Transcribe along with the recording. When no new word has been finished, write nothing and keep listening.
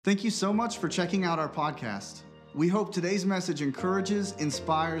Thank you so much for checking out our podcast. We hope today's message encourages,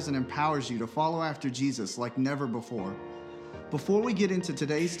 inspires, and empowers you to follow after Jesus like never before. Before we get into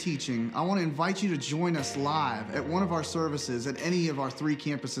today's teaching, I want to invite you to join us live at one of our services at any of our 3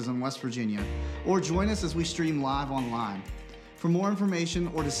 campuses in West Virginia, or join us as we stream live online. For more information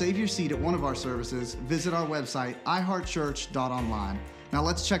or to save your seat at one of our services, visit our website, iheartchurch.online. Now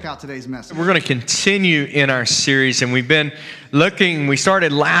let's check out today's message. We're going to continue in our series, and we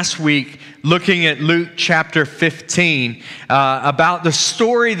started last week looking at Luke chapter 15 about the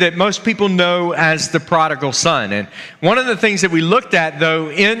story that most people know as the prodigal son. And one of the things that we looked at,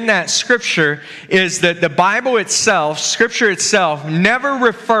 though, in that scripture is that the Bible itself, scripture itself, never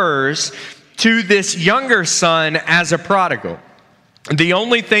refers to this younger son as a prodigal. The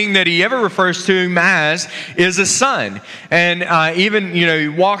only thing that he ever refers to him as is a son. And even, he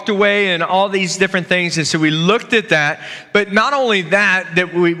walked away and all these different things. And so we looked at that. But not only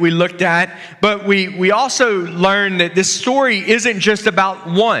that we looked at, but we also learned that this story isn't just about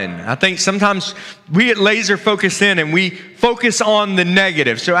one. I think sometimes we get laser focused in and we focus on the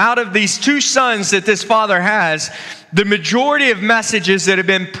negative. So out of these 2 sons that this father has, the majority of messages that have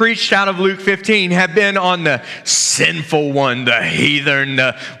been preached out of Luke 15 have been on the sinful one, the heathen,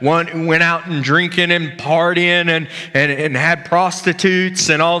 the one who went out and drinking and partying and had prostitutes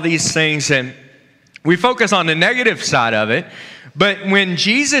and all these things. And we focus on the negative side of it. But when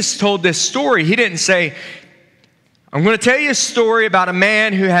Jesus told this story, he didn't say, I'm going to tell you a story about a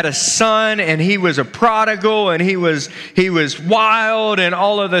man who had a son and he was a prodigal and he was wild and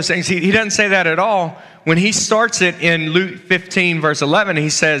all of those things. He doesn't say that at all. When he starts it in Luke 15 verse 11, he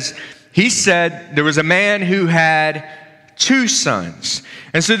said there was a man who had 2 sons.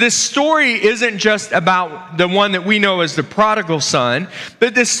 And so this story isn't just about the one that we know as the prodigal son,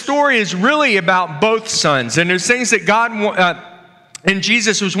 but this story is really about both sons. And there's things that God and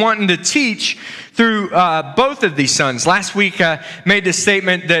Jesus was wanting to teach through both of these sons. Last week, I made the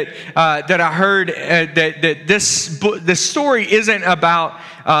statement that I heard that this story isn't about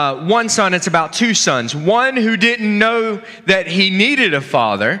one son, it's about 2 sons. One who didn't know that he needed a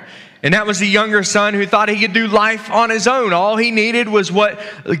father, and that was the younger son who thought he could do life on his own. All he needed was what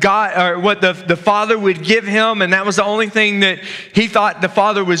God or what the father would give him, and that was the only thing that he thought the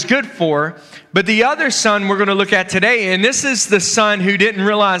father was good for. But the other son we're going to look at today, and this is the son who didn't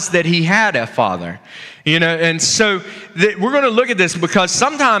realize that he had a father. And so we're going to look at this because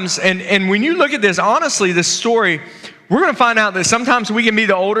sometimes, and when you look at this, honestly, this story, we're going to find out that sometimes we can be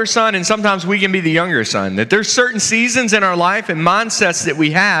the older son and sometimes we can be the younger son. That there's certain seasons in our life and mindsets that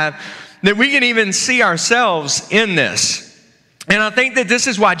we have that we can even see ourselves in this. And I think that this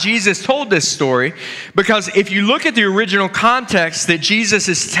is why Jesus told this story, because if you look at the original context that Jesus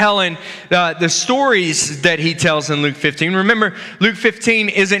is telling the stories that he tells in Luke 15, remember, Luke 15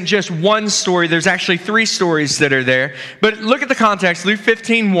 isn't just one story. There's actually 3 stories that are there. But look at the context, Luke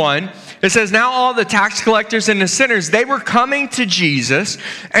 15:1. It says, now all the tax collectors and the sinners, they were coming to Jesus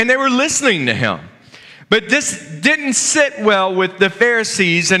and they were listening to him. But this didn't sit well with the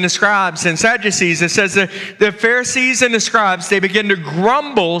Pharisees and the scribes and Sadducees. It says that the Pharisees and the scribes, they began to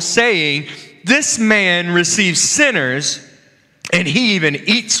grumble, saying, this man receives sinners and he even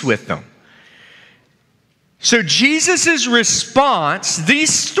eats with them. So Jesus' response,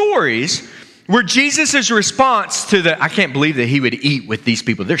 these stories were Jesus' response to I can't believe that he would eat with these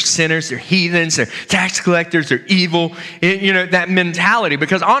people. They're sinners, they're heathens, they're tax collectors, they're evil. That mentality.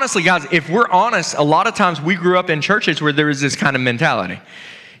 Because honestly, guys, if we're honest, a lot of times we grew up in churches where there was this kind of mentality.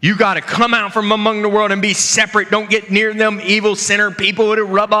 You got to come out from among the world and be separate. Don't get near them evil sinner people. It'll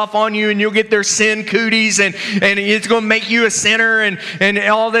rub off on you and you'll get their sin cooties and it's going to make you a sinner and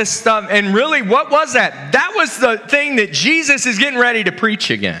all this stuff. And really, what was that? That was the thing that Jesus is getting ready to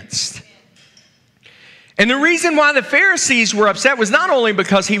preach against. And the reason why the Pharisees were upset was not only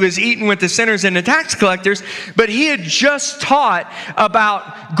because he was eating with the sinners and the tax collectors, but he had just taught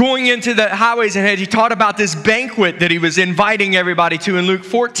about going into the highways and hedges. He taught about this banquet that he was inviting everybody to in Luke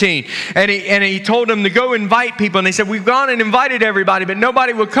 14. And he told them to go invite people. And they said, we've gone and invited everybody, but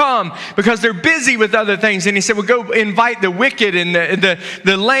nobody will come because they're busy with other things. And he said, well, go invite the wicked and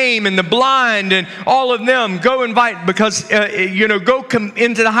the lame and the blind and all of them. Go invite because, go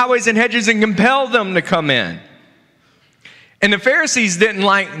into the highways and hedges and compel them to come in. And the Pharisees didn't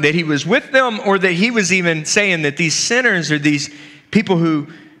like that he was with them or that he was even saying that these sinners or these people who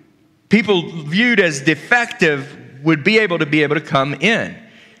people viewed as defective would be able to come in.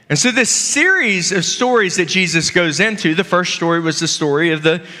 And so this series of stories that Jesus goes into, the first story was the story of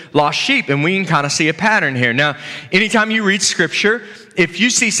the lost sheep. And we can kind of see a pattern here. Now, anytime you read scripture, if you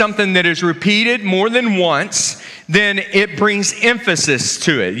see something that is repeated more than once, then it brings emphasis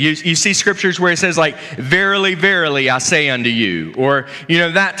to it. You see scriptures where it says like, verily, verily, I say unto you, or,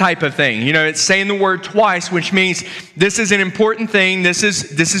 that type of thing. It's saying the word twice, which means this is an important thing. This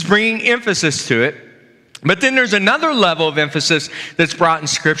is bringing emphasis to it. But then there's another level of emphasis that's brought in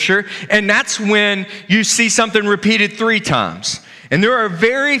Scripture, and that's when you see something repeated 3 times. And there are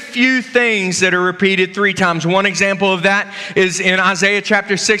very few things that are repeated 3 times. One example of that is in Isaiah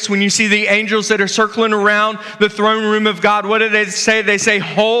chapter 6, when you see the angels that are circling around the throne room of God. What do they say? They say,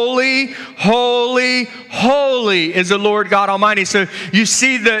 holy, holy, holy is the Lord God Almighty. So you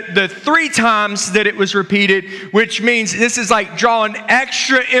see the 3 times that it was repeated, which means this is like drawing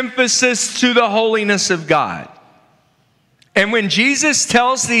extra emphasis to the holiness of God. And when Jesus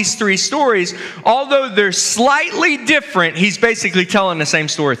tells these 3 stories, although they're slightly different, he's basically telling the same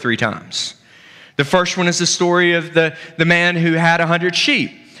story 3 times. The first one is the story of the man who had 100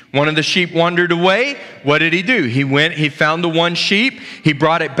 sheep. One of the sheep wandered away. What did he do? He went, he found the one sheep. He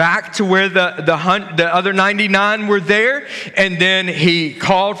brought it back to where the other 99 were there. And then he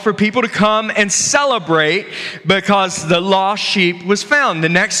called for people to come and celebrate because the lost sheep was found. The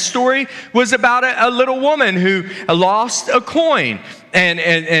next story was about a little woman who lost a coin.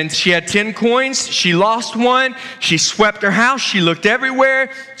 And she had 10 coins. She lost one. She swept her house. She looked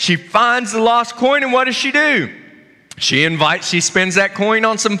everywhere. She finds the lost coin. And what does she do? She spends that coin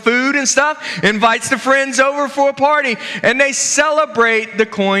on some food and stuff, invites the friends over for a party, and they celebrate the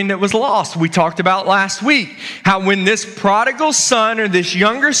coin that was lost. We talked about last week how when this prodigal son or this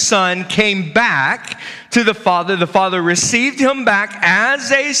younger son came back to the father received him back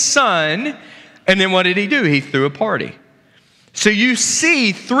as a son, and then what did he do? He threw a party. So you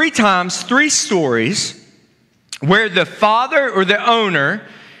see 3 times, 3 stories where the father or the owner,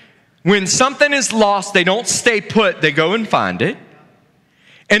 when something is lost, they don't stay put, they go and find it.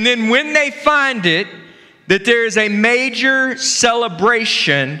 And then when they find it, that there is a major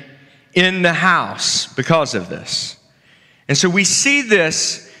celebration in the house because of this. And so we see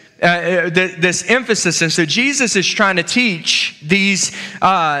this emphasis. And so Jesus is trying to teach these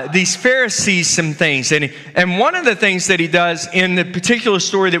Pharisees some things. And one of the things that he does in the particular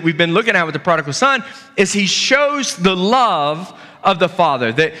story that we've been looking at with the prodigal son is he shows the love of the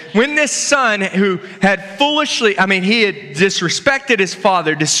father. That when this son who had he had disrespected his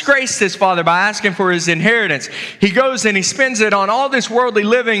father, disgraced his father by asking for his inheritance, he goes and he spends it on all this worldly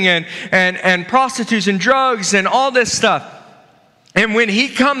living and prostitutes and drugs and all this stuff. And when he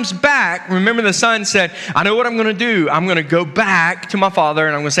comes back, remember the son said, I know what I'm going to do. I'm going to go back to my father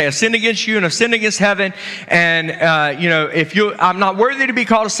and I'm going to say, I've sinned against you and I've sinned against heaven. And, I'm not worthy to be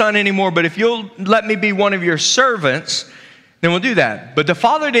called a son anymore, but if you'll let me be one of your servants, then we'll do that. But the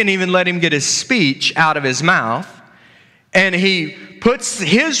father didn't even let him get his speech out of his mouth. And he puts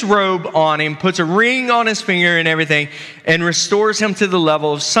his robe on him, puts a ring on his finger and everything, and restores him to the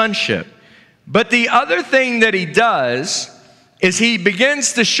level of sonship. But the other thing that he does is he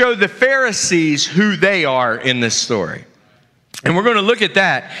begins to show the Pharisees who they are in this story. And we're going to look at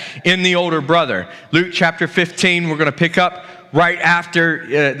that in the older brother. Luke chapter 15, we're going to pick up right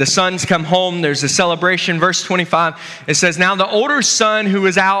after the sons come home. There's a celebration. Verse 25, it says, now the older son who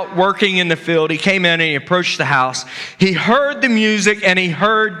was out working in the field, he came in and he approached the house. He heard the music and he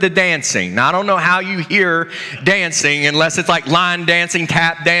heard the dancing. Now, I don't know how you hear dancing unless it's like line dancing,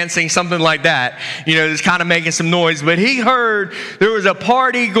 tap dancing, something like that. It's kind of making some noise. But he heard there was a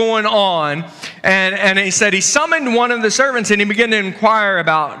party going on. And he said he summoned one of the servants and he began to inquire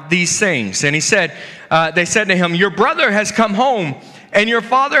about these things. And he said, they said to him, your brother has come home and your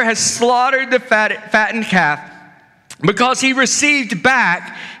father has slaughtered the fattened calf because he received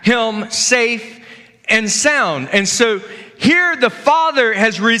back him safe and sound. And so here the father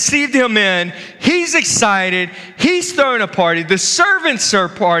has received him in. He's excited. He's throwing a party. The servants are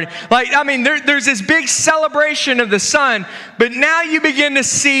partying. There's this big celebration of the son. But now you begin to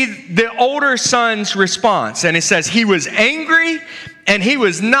see the older son's response. And it says he was angry and he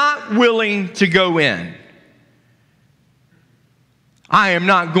was not willing to go in. I am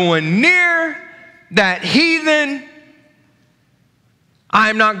not going near that heathen. I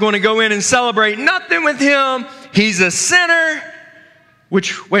am not going to go in and celebrate nothing with him. He's a sinner.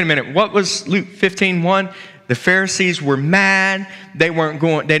 Wait a minute, what was Luke 15:1? The Pharisees were mad. They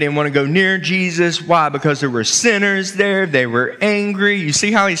didn't want to go near Jesus. Why? Because there were sinners there. They were angry. You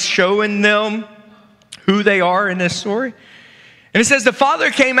see how he's showing them who they are in this story? And it says the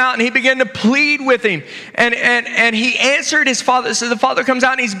father came out and he began to plead with him. And he answered his father. So the father comes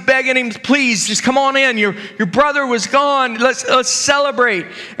out and he's begging him, please, just come on in. Your brother was gone. Let's celebrate.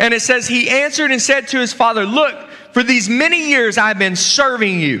 And it says he answered and said to his father, look, for these many years I've been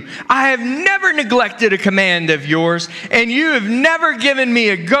serving you, I have never neglected a command of yours, and you have never given me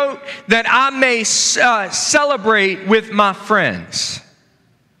a goat that I may celebrate with my friends.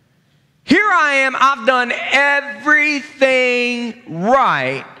 Here I am, I've done everything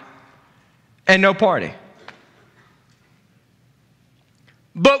right, and no party.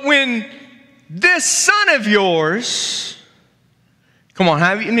 But when this son of yours, come on,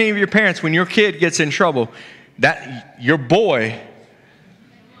 how many of your parents, when your kid gets in trouble, that your boy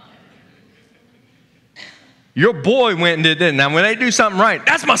went and did this. Now, when they do something right,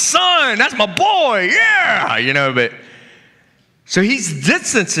 that's my son, that's my boy, yeah, but so he's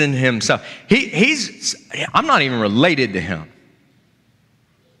distancing himself. I'm not even related to him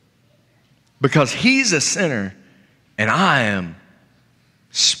because he's a sinner and I am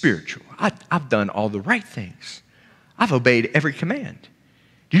spiritual. I've done all the right things. I've obeyed every command.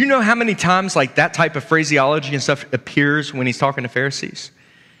 Do you know how many times like that type of phraseology and stuff appears when he's talking to Pharisees?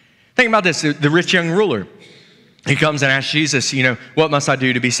 Think about this, the rich young ruler. He comes and asks Jesus, what must I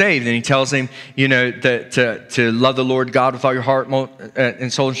do to be saved? And he tells him, to love the Lord God with all your heart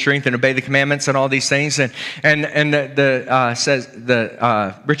and soul and strength and obey the commandments and all these things. And the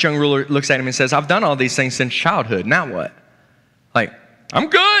rich young ruler looks at him and says, I've done all these things since childhood. Now what? Like, I'm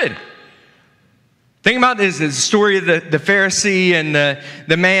good. Think about this, the story of the Pharisee and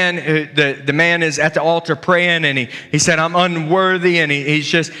the man. The man is at the altar praying, and he said, I'm unworthy, and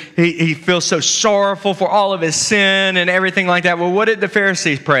he feels so sorrowful for all of his sin and everything like that. Well, what did the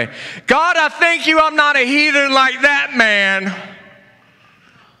Pharisees pray? God, I thank you I'm not a heathen like that man.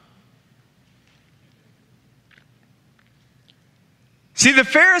 See, the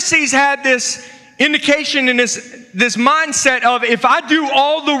Pharisees had this indication in this mindset of if I do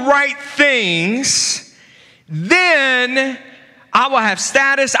all the right things, then I will have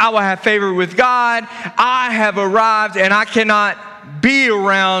status, I will have favor with God, I have arrived, and I cannot be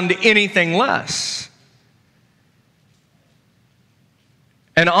around anything less.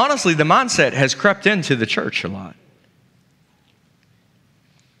 And honestly, the mindset has crept into the church a lot.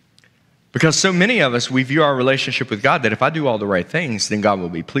 Because so many of us, we view our relationship with God that if I do all the right things, then God will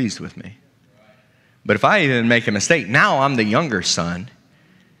be pleased with me. But if I even make a mistake, now I'm the younger son,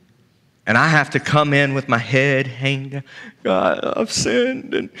 and I have to come in with my head hanging down. God, I've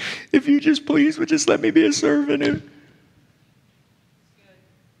sinned, and if you just please would just let me be a servant.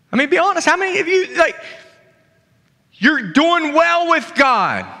 I mean, be honest, how many of you, you're doing well with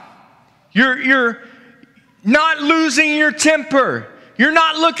God. You're not losing your temper. You're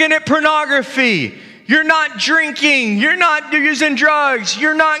not looking at pornography. You're not drinking. You're not using drugs.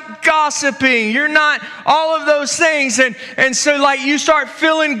 You're not gossiping. You're not all of those things. And so you start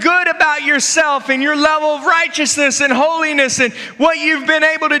feeling good about yourself and your level of righteousness and holiness and what you've been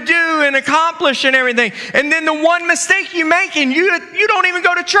able to do and accomplish and everything. And then the one mistake you make and you don't even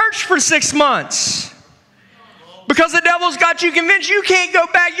go to church for 6 months. Because the devil's got you convinced you can't go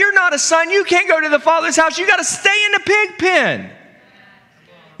back. You're not a son. You can't go to the Father's house. You got to stay in the pig pen.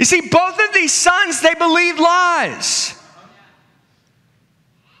 You see, both of these sons, they believed lies.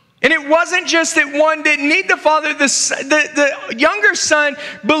 And it wasn't just that one didn't need the father. The younger son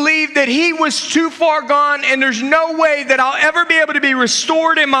believed that he was too far gone and there's no way that I'll ever be able to be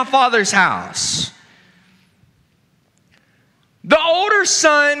restored in my father's house. The older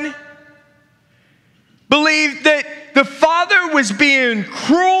son believed that the father was being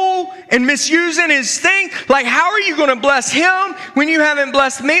cruel and misusing his thing. How are you going to bless him when you haven't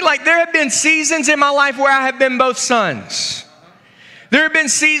blessed me? There have been seasons in my life where I have been both sons. There have been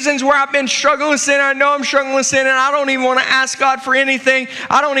seasons where I've been struggling with sin. I know I'm struggling with sin, and I don't even want to ask God for anything.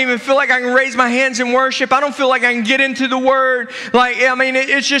 I don't even feel like I can raise my hands in worship. I don't feel like I can get into the Word.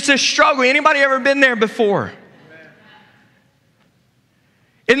 It's just a struggle. Anybody ever been there before?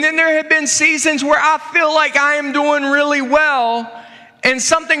 And then there have been seasons where I feel like I am doing really well and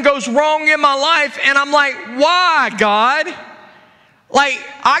something goes wrong in my life and I'm like, why, God?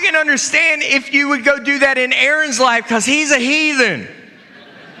 I can understand if you would go do that in Aaron's life because he's a heathen.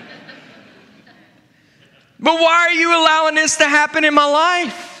 But why are you allowing this to happen in my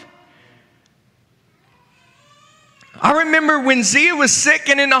life? I remember when Zia was sick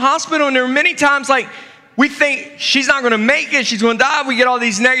and in the hospital, and there were many times we think she's not going to make it. She's going to die. We get all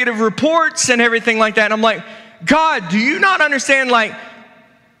these negative reports and everything like that. And I'm like, God, do you not understand?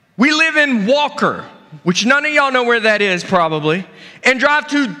 We live in Walker, which none of y'all know where that is probably, and drive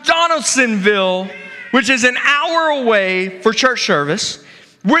to Donaldsonville, which is an hour away for church service.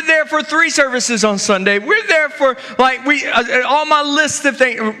 We're there for 3 services on Sunday. We're there for, all my list of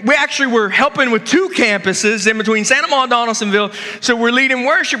things. We actually were helping with 2 campuses in between Santa Maria and Donaldsonville. So we're leading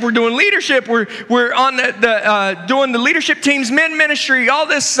worship. We're doing leadership. We're on doing the leadership team's men ministry, all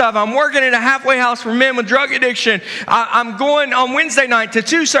this stuff. I'm working at a halfway house for men with drug addiction. I'm going on Wednesday night to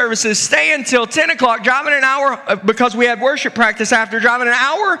 2 services, staying until 10 o'clock, driving an hour because we had worship practice after, driving an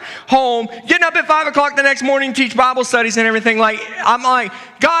hour home, getting up at 5 o'clock the next morning, teach Bible studies and everything. I'm like,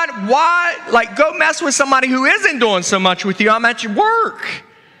 God, why? Go mess with somebody who isn't doing so much with you. I'm at your work.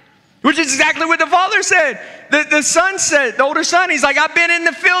 Which is exactly what the father said. The son said, the older son, he's like, I've been in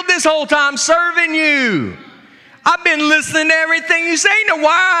the field this whole time serving you. I've been listening to everything you say. Now,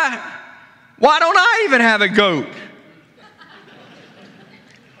 why don't I even have a goat?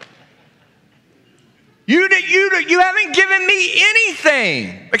 You haven't given me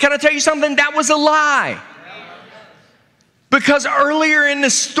anything. But can I tell you something? That was a lie. Because earlier in the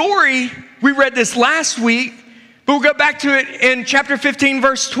story, we read this last week, but we'll go back to it in chapter 15,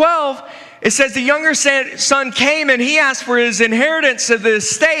 verse 12. It says the younger son came and he asked for his inheritance of the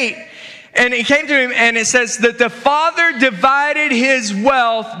estate. And he came to him and it says that the father divided his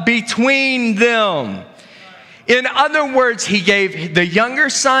wealth between them. In other words, he gave the younger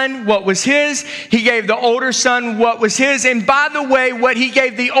son what was his. He gave the older son what was his. And by the way, what he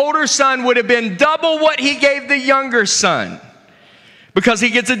gave the older son would have been double what he gave the younger son, because he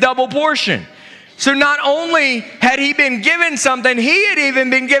gets a double portion. So not only had he been given something, he had even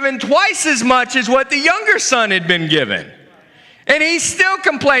been given twice as much as what the younger son had been given. And he's still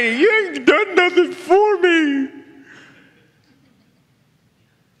complaining, you ain't done nothing for me.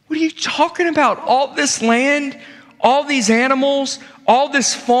 What are you talking about? All this land, all these animals, all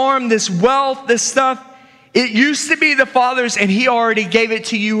this farm, this wealth, this stuff, it used to be the father's and he already gave it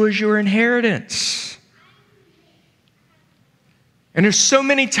to you as your inheritance. And there's so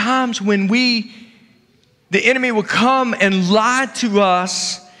many times when the enemy will come and lie to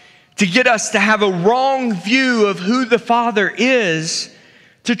us to get us to have a wrong view of who the Father is,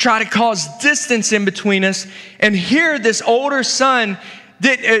 to try to cause distance in between us. And here this older son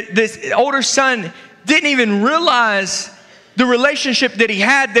didn't even realize the relationship that he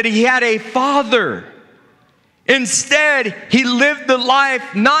had a father. Instead, he lived the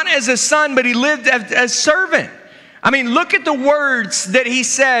life not as a son, but he lived as a servant. I mean, look at the words that he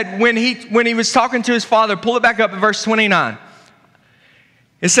said when he was talking to his father. Pull it back up at verse 29.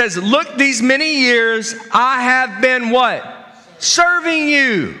 It says, look, these many years I have been what? Serving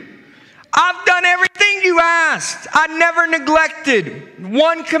you. I've done everything you asked. I never neglected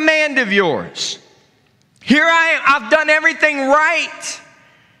one command of yours. Here I am. I've done everything right.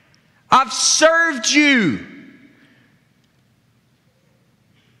 I've served you.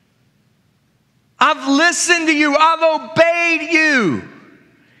 I've listened to you. I've obeyed you.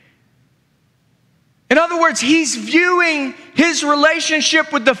 In other words, he's viewing his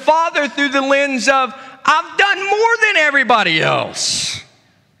relationship with the Father through the lens of, I've done more than everybody else.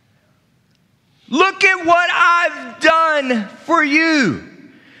 Look at what I've done for you.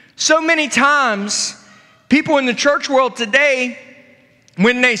 So many times, people in the church world today,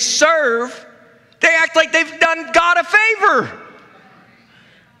 when they serve, they act like they've done God a favor.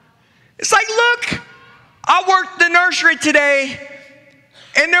 It's like, look, I worked the nursery today,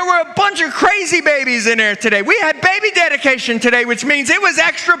 and there were a bunch of crazy babies in there today. We had baby dedication today, which means it was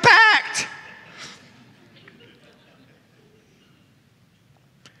extra packed.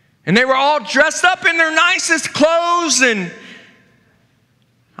 And they were all dressed up in their nicest clothes, and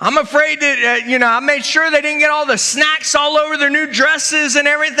I'm afraid that, I made sure they didn't get all the snacks all over their new dresses and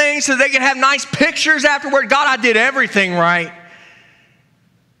everything so they could have nice pictures afterward. God, I did everything right.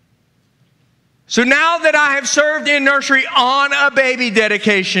 So now that I have served in nursery on a baby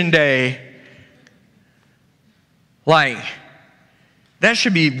dedication day, that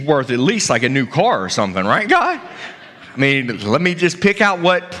should be worth at least like a new car or something, right, God? I mean, let me just pick out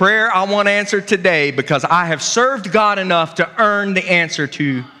what prayer I want to answer today because I have served God enough to earn the answer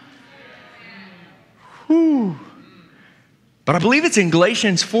to. Whew. But I believe it's in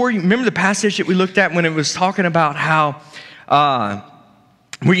Galatians 4. Remember the passage that we looked at when it was talking about how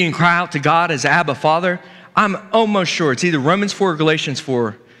we can cry out to God as Abba Father? I'm almost sure it's either Romans 4 or Galatians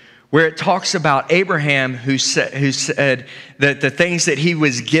 4, where it talks about Abraham who said that the things that he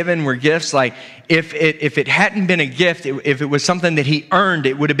was given were gifts. Like if it hadn't been a gift, if it was something that he earned,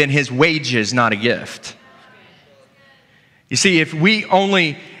 it would have been his wages, not a gift. You see, if we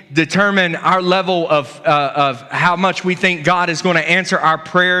only determine our level of how much we think God is going to answer our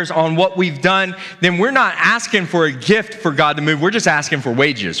prayers on what we've done, then we're not asking for a gift for God to move. We're just asking for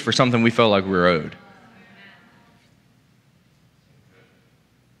wages for something we feel like we're owed.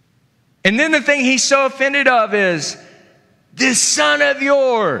 And then the thing he's so offended of is, this son of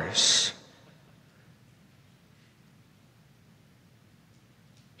yours,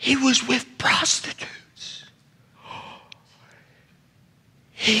 he was with prostitutes.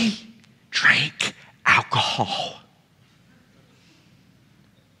 He drank alcohol.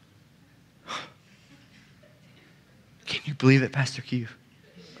 Can you believe it, Pastor Q?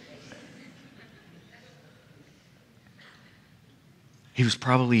 He was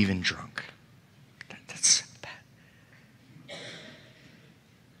probably even drunk. That's bad.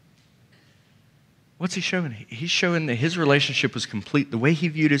 What's he showing? He's showing that his relationship was complete. The way he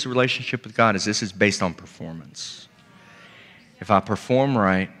viewed his relationship with God is this is based on performance. If I perform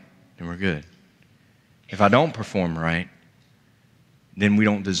right, then we're good. If I don't perform right, then we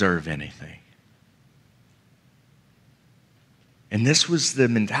don't deserve anything. And this was the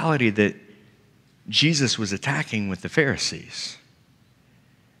mentality that Jesus was attacking with the Pharisees.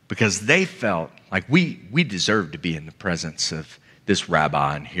 Because they felt like we deserve to be in the presence of this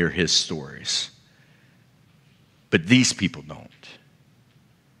rabbi and hear his stories. But these people don't.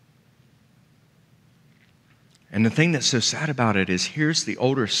 And the thing that's so sad about it is here's the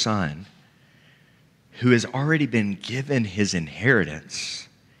older son who has already been given his inheritance.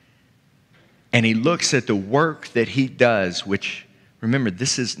 And he looks at the work that he does, which, remember,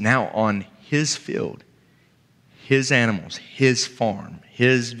 this is now on his field, his animals, his farm,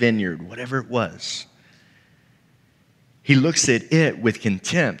 his vineyard, whatever it was. He looks at it with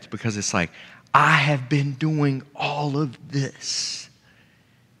contempt because it's like, I have been doing all of this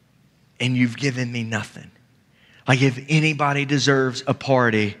and you've given me nothing. Like if anybody deserves a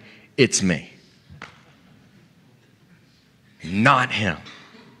party, it's me. Not him.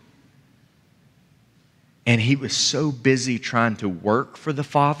 And he was so busy trying to work for the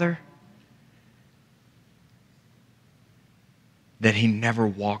Father that he never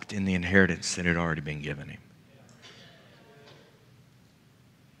walked in the inheritance that had already been given him.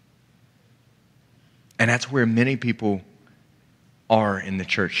 And that's where many people are in the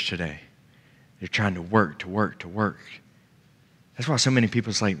church today. They're trying to work. That's why so many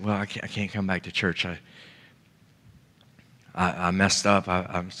people say, well, I can't come back to church. I messed up.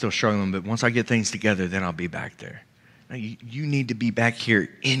 I'm still struggling, but once I get things together, then I'll be back there. No, you need to be back here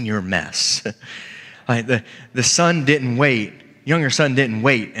in your mess. Like the son didn't wait. Younger son didn't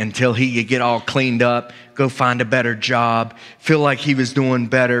wait until he could get all cleaned up, go find a better job, feel like he was doing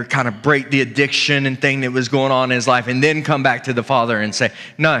better, kind of break the addiction and thing that was going on in his life, and then come back to the Father and say,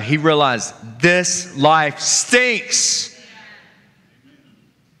 no, he realized this life stinks.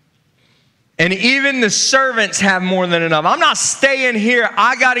 And even the servants have more than enough. I'm not staying here.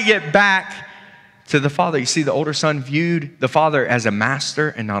 I got to get back to the Father. You see, the older son viewed the Father as a master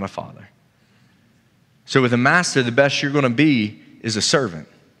and not a father. So with a master, the best you're going to be is a servant.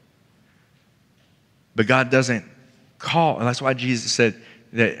 But God doesn't call. And that's why Jesus said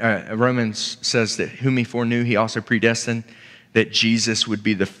that Romans says that whom he foreknew, he also predestined that Jesus would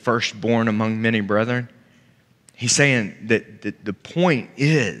be the firstborn among many brethren. He's saying that the point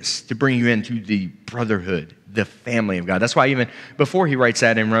is to bring you into the brotherhood, the family of God. That's why even before he writes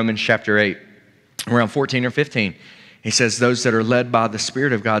that in Romans chapter 8, around 14 or 15, he says, those that are led by the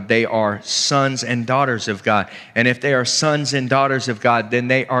Spirit of God, they are sons and daughters of God. And if they are sons and daughters of God, then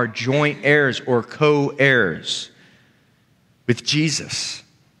they are joint heirs or co-heirs with Jesus.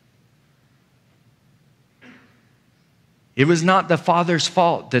 It was not the Father's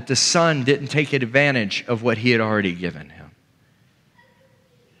fault that the Son didn't take advantage of what he had already given him.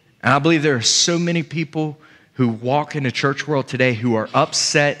 And I believe there are so many people who walk in the church world today who are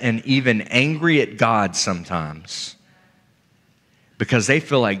upset and even angry at God sometimes because they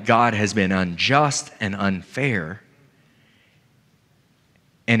feel like God has been unjust and unfair.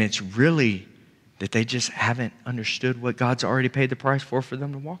 And it's really that they just haven't understood what God's already paid the price for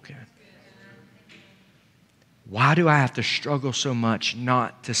them to walk in. Why do I have to struggle so much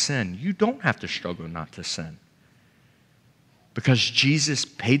not to sin? You don't have to struggle not to sin. Because Jesus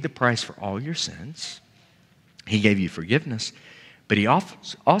paid the price for all your sins. He gave you forgiveness. But he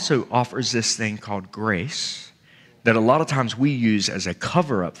also offers this thing called grace that a lot of times we use as a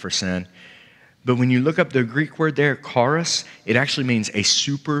cover-up for sin. But when you look up the Greek word there, charis, it actually means a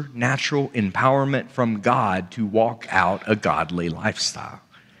supernatural empowerment from God to walk out a godly lifestyle.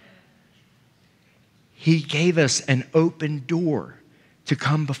 He gave us an open door to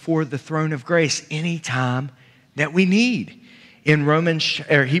come before the throne of grace anytime that we need. in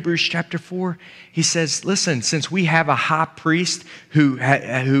Hebrews chapter 4, he says, listen, since we have a high priest who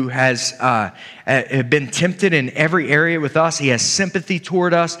has been tempted in every area with us, he has sympathy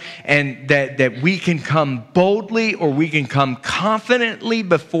toward us, and that we can come boldly or we can come confidently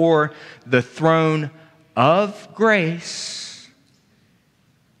before the throne of grace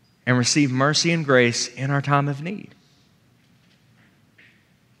and receive mercy and grace in our time of need.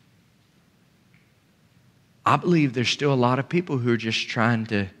 I believe there's still a lot of people who are just trying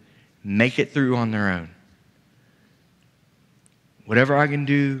to make it through on their own. Whatever I can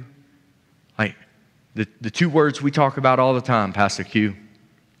do, like the two words we talk about all the time, Pastor Q.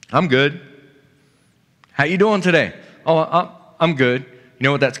 I'm good. How you doing today? Oh, I'm good. You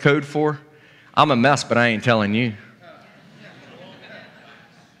know what that's code for? I'm a mess, but I ain't telling you.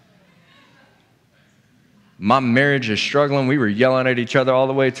 My marriage is struggling. We were yelling at each other all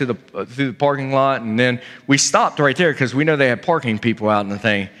the way to through the parking lot, and then we stopped right there because we know they had parking people out in the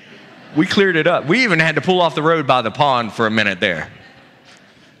thing. We cleared it up. We even had to pull off the road by the pond for a minute there.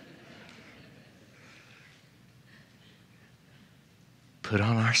 Put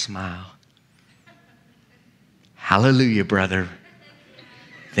on our smile. Hallelujah, brother.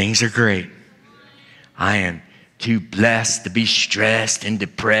 Things are great. I am too blessed to be stressed and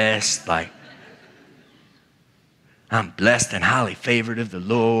depressed. Like, I'm blessed and highly favored of the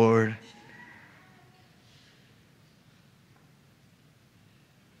Lord.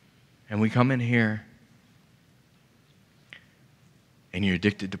 And we come in here and you're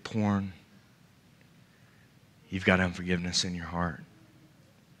addicted to porn. You've got unforgiveness in your heart.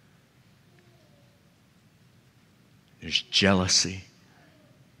 There's jealousy.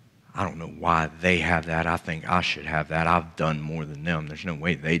 I don't know why they have that. I think I should have that. I've done more than them. There's no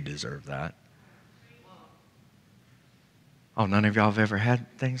way they deserve that. Oh, none of y'all have ever had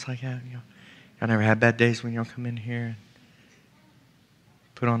things like that? Y'all never had bad days when y'all come in here and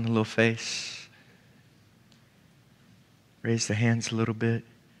put on the little face, raise the hands a little bit?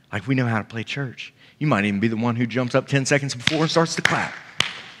 Like we know how to play church. You might even be the one who jumps up 10 seconds before and starts to clap.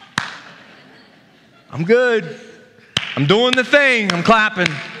 I'm good. I'm doing the thing. I'm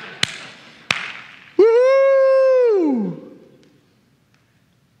clapping. Woo!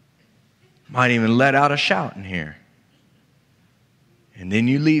 Might even let out a shout in here. And then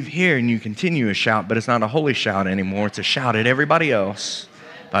you leave here and you continue a shout, but it's not a holy shout anymore. It's a shout at everybody else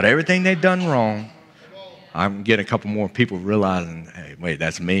about everything they've done wrong. I'm getting a couple more people realizing, hey, wait,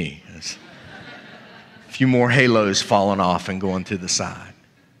 that's me. That's a few more halos falling off and going to the side.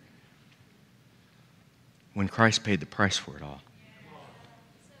 When Christ paid the price for it all.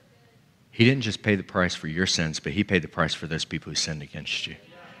 He didn't just pay the price for your sins, but he paid the price for those people who sinned against you.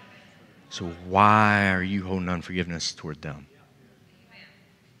 So why are you holding unforgiveness toward them?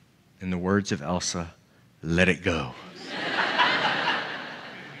 In the words of Elsa, let it go.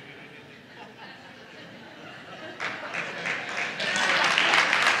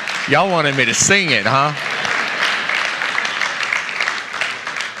 Y'all wanted me to sing it, huh?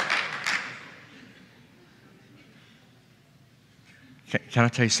 Can I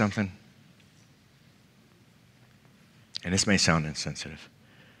tell you something? And this may sound insensitive.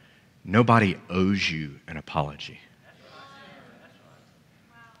 Nobody owes you an apology.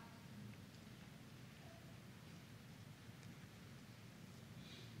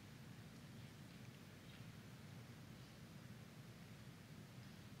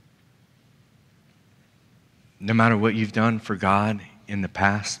 No matter what you've done for God in the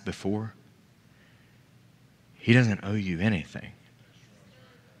past before, he doesn't owe you anything.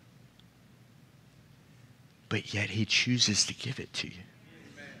 But yet he chooses to give it to you.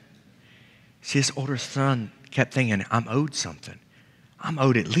 See, this older son kept thinking, I'm owed something. I'm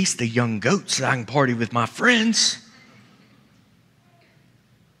owed at least a young goat so I can party with my friends.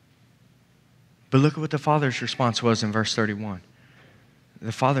 But look at what the father's response was in verse 31.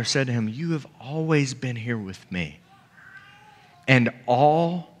 The father said to him, you have always been here with me, and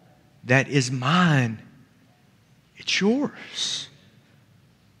all that is mine, it's yours.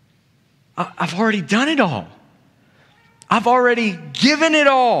 I've already done it all. I've already given it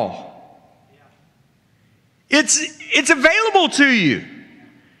all. It's available to you.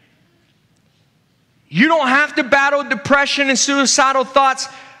 You don't have to battle depression and suicidal thoughts.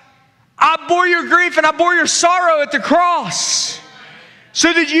 I bore your grief and I bore your sorrow at the cross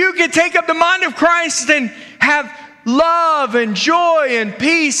so that you can take up the mind of Christ and have love and joy and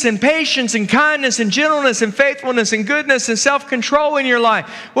peace and patience and kindness and gentleness and faithfulness and goodness and self-control in your life.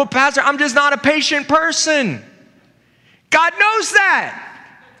 Well, Pastor, I'm just not a patient person. God knows that.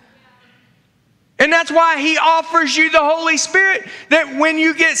 And that's why he offers you the Holy Spirit, that when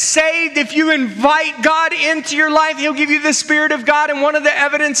you get saved, if you invite God into your life, he'll give you the Spirit of God. And one of the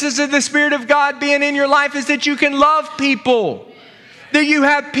evidences of the Spirit of God being in your life is that you can love people, that you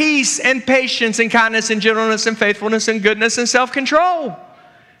have peace and patience and kindness and gentleness and faithfulness and goodness and self-control.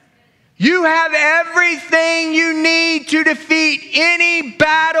 You have everything you need to defeat any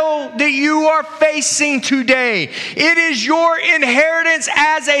battle that you are facing today. It is your inheritance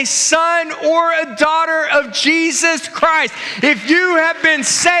as a son or a daughter of Jesus Christ. If you have been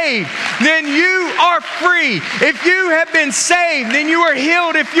saved, then you are free. If you have been saved, then you are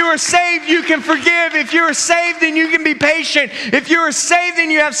healed. If you are saved, you can forgive. If you are saved, then you can be patient. If you are saved, then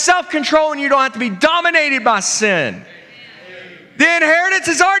you have self-control and you don't have to be dominated by sin. The inheritance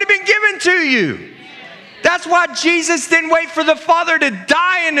has already been given to you. That's why Jesus didn't wait for the father to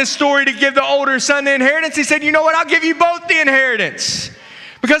die in the story to give the older son the inheritance. He said, you know what, I'll give you both the inheritance.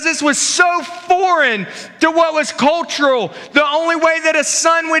 Because this was so foreign to what was cultural. The only way that a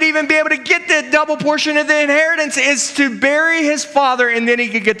son would even be able to get the double portion of the inheritance is to bury his father, and then he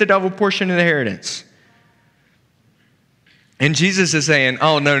could get the double portion of the inheritance. And Jesus is saying,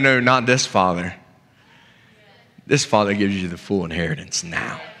 oh, no, not this father. This father gives you the full inheritance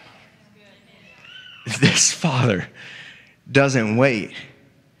now. This father doesn't wait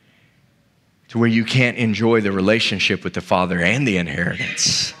to where you can't enjoy the relationship with the father and the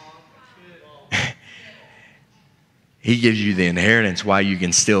inheritance. He gives you the inheritance while you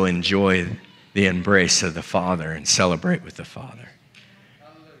can still enjoy the embrace of the father and celebrate with the father.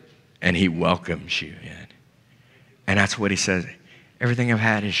 And he welcomes you in. And that's what he says. Everything I've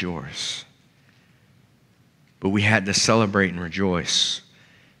had is yours. But we had to celebrate and rejoice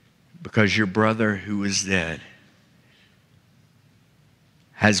because your brother who was dead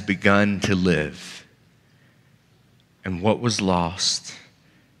has begun to live. And what was lost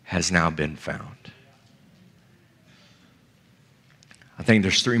has now been found. I think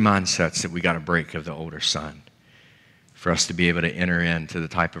there's 3 mindsets that we got to break of the older son for us to be able to enter into the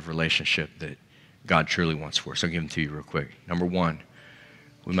type of relationship that God truly wants for us. I'll give them to you real quick. Number 1,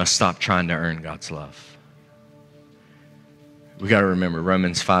 we must stop trying to earn God's love. We got to remember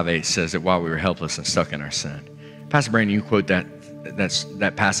Romans 5:8 says that while we were helpless and stuck in our sin. Pastor Brandon, you quote that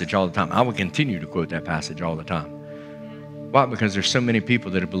passage all the time. I will continue to quote that passage all the time. Why? Because there's so many people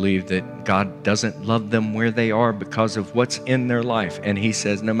that believe that God doesn't love them where they are because of what's in their life. And he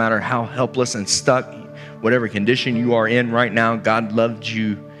says no matter how helpless and stuck, whatever condition you are in right now, God loved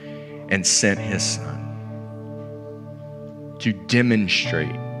you and sent his son to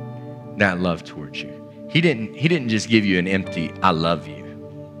demonstrate that love towards you. He didn't just give you an empty, I love you.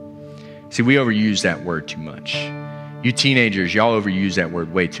 See, we overuse that word too much. You teenagers, y'all overuse that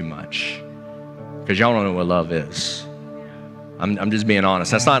word way too much because y'all don't know what love is. I'm just being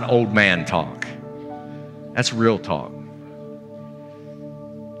honest. That's not old man talk. That's real talk.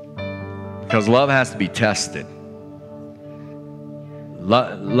 Because love has to be tested.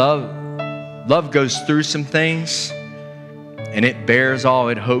 Love goes through some things, and it bears all,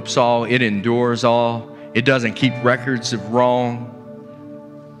 it hopes all, it endures all. It doesn't keep records of wrong.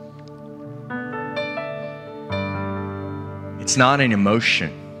 It's not an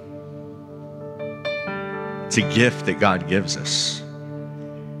emotion. It's a gift that God gives us.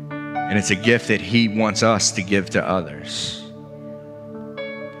 And it's a gift that he wants us to give to others.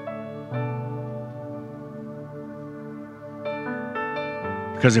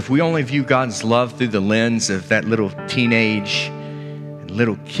 Because if we only view God's love through the lens of that little teenage and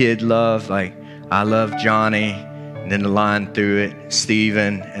little kid love, like I love Johnny, and then the line through it,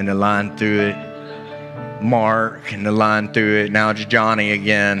 Stephen, and the line through it, Mark, and the line through it, now it's Johnny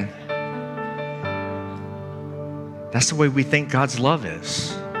again. That's the way we think God's love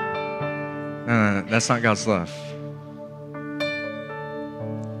is. No, that's not God's love.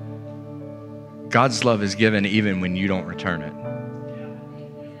 God's love is given even when you don't return it.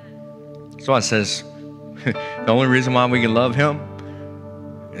 So it says, the only reason why we can love him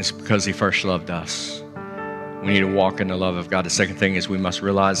is because he first loved us. We need to walk in the love of God. The second thing is we must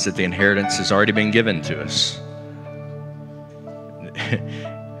realize that the inheritance has already been given to us.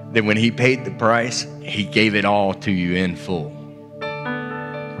 That when he paid the price, he gave it all to you in full.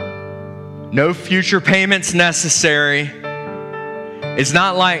 No future payments necessary. It's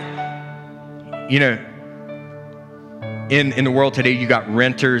not like, in the world today, you got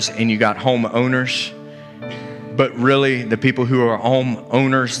renters and you got homeowners. But really, the people who are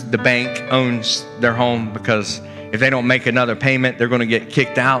homeowners, the bank owns their home because if they don't make another payment, they're going to get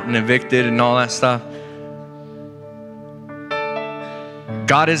kicked out and evicted and all that stuff.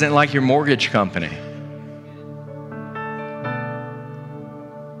 God isn't like your mortgage company.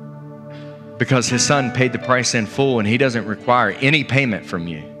 because his son paid the price in full and he doesn't require any payment from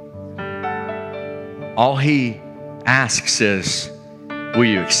you. All he asks is, will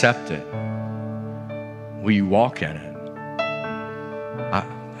you accept it? Will you walk in it?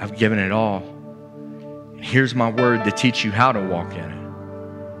 I've given it all. And here's my word to teach you how to walk in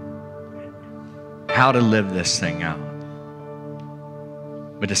it, how to live this thing out.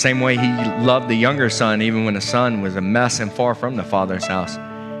 But the same way he loved the younger son, even when the son was a mess and far from the Father's house,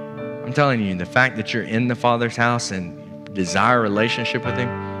 I'm telling you, the fact that you're in the Father's house and desire a relationship with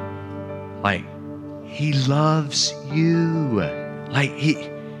him, like, he loves you. Like,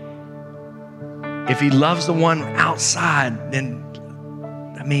 if he loves the one outside, then,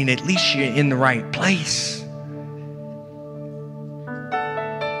 I mean, at least you're in the right place.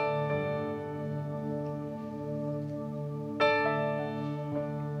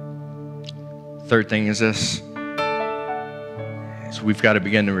 Third thing is this, is we've got to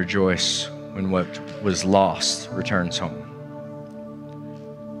begin to rejoice when what was lost returns home.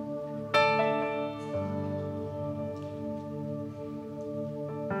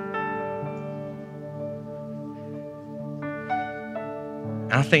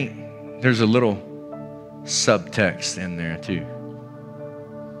 And I think there's a little subtext in there too,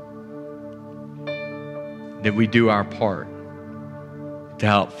 that we do our part to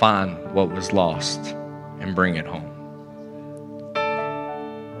help find what was lost and bring it home.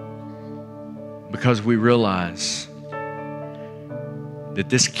 Because we realize that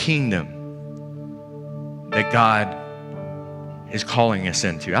this kingdom that God is calling us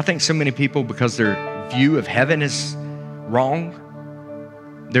into, I think so many people, because their view of heaven is wrong,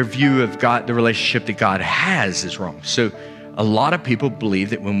 their view of God, the relationship that God has, is wrong. So a lot of people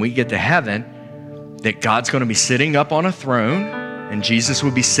believe that when we get to heaven, that God's going to be sitting up on a throne, and Jesus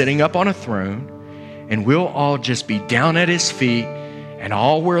will be sitting up on a throne, and we'll all just be down at his feet, and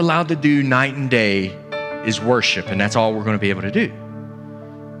all we're allowed to do night and day is worship, and that's all we're going to be able to do.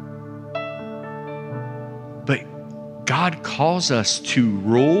 But God calls us to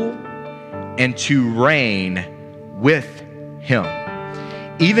rule and to reign with him.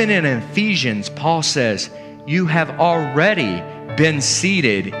 Even in Ephesians, Paul says, you have already been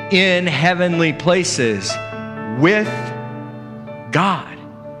seated in heavenly places with God.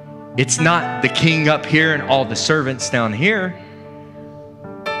 It's not the king up here and all the servants down here.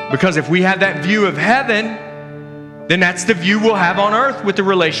 Because if we have that view of heaven, then that's the view we'll have on earth with the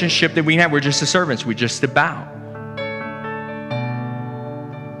relationship that we have. We're just the servants. We just bow.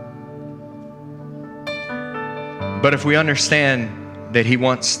 But if we understand that he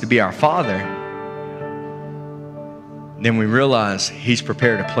wants to be our Father, then we realize he's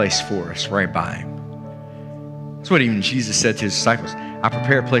prepared a place for us right by him. That's what even Jesus said to his disciples. I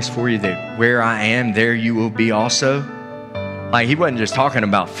prepare a place for you that where I am, there you will be also. Like, he wasn't just talking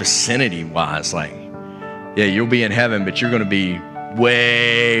about vicinity-wise, like, yeah, you'll be in heaven, but you're going to be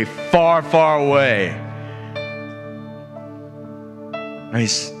way far, far away. No,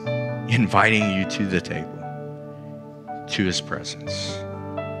 he's inviting you to the table, to his presence.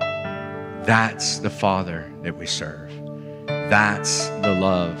 That's the Father that we serve. That's the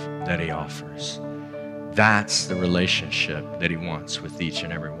love that he offers. That's the relationship that he wants with each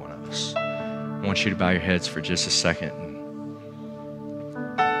and every one of us. I want you to bow your heads for just a second.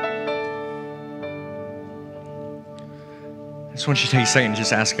 I just want you to take a second and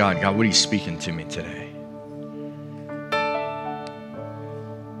just ask God, God, what are you speaking to me today?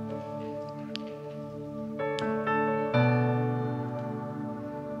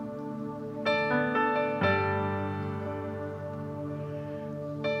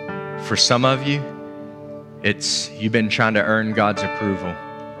 For some of you, you've been trying to earn God's approval.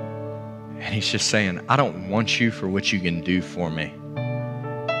 And he's just saying, I don't want you for what you can do for me.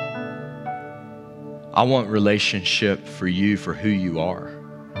 I want relationship for you for who you are.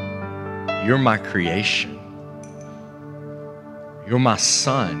 You're my creation. You're my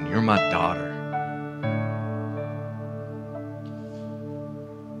son. You're my daughter.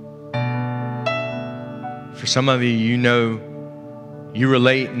 For some of you, you know, you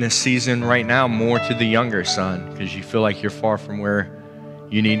relate in this season right now more to the younger son because you feel like you're far from where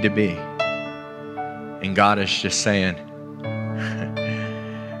you need to be. And God is just saying,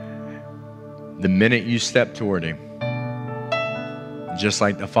 the minute you step toward him, just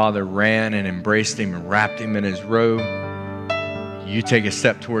like the Father ran and embraced him and wrapped him in his robe, you take a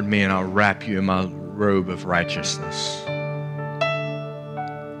step toward me and I'll wrap you in my robe of righteousness.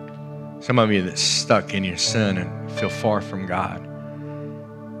 Some of you that's stuck in your sin and feel far from God.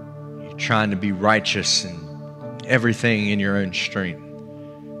 You're trying to be righteous and everything in your own strength.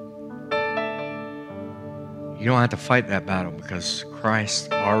 You don't have to fight that battle because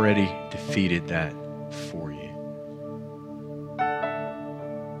Christ already defeated that for you.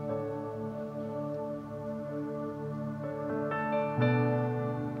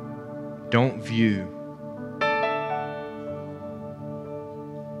 Don't view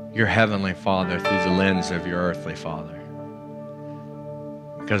your heavenly Father through the lens of your earthly father.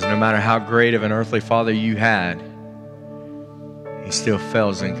 Because no matter how great of an earthly father you had, he still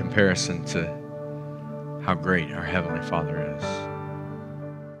fails in comparison to how great our Heavenly Father is.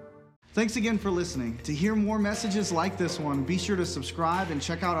 Thanks again for listening. To hear more messages like this one, be sure to subscribe and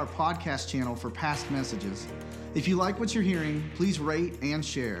check out our podcast channel for past messages. If you like what you're hearing, please rate and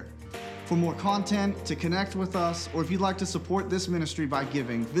share. For more content, to connect with us, or if you'd like to support this ministry by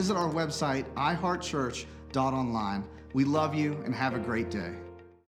giving, visit our website, iheartchurch.online. We love you and have a great day.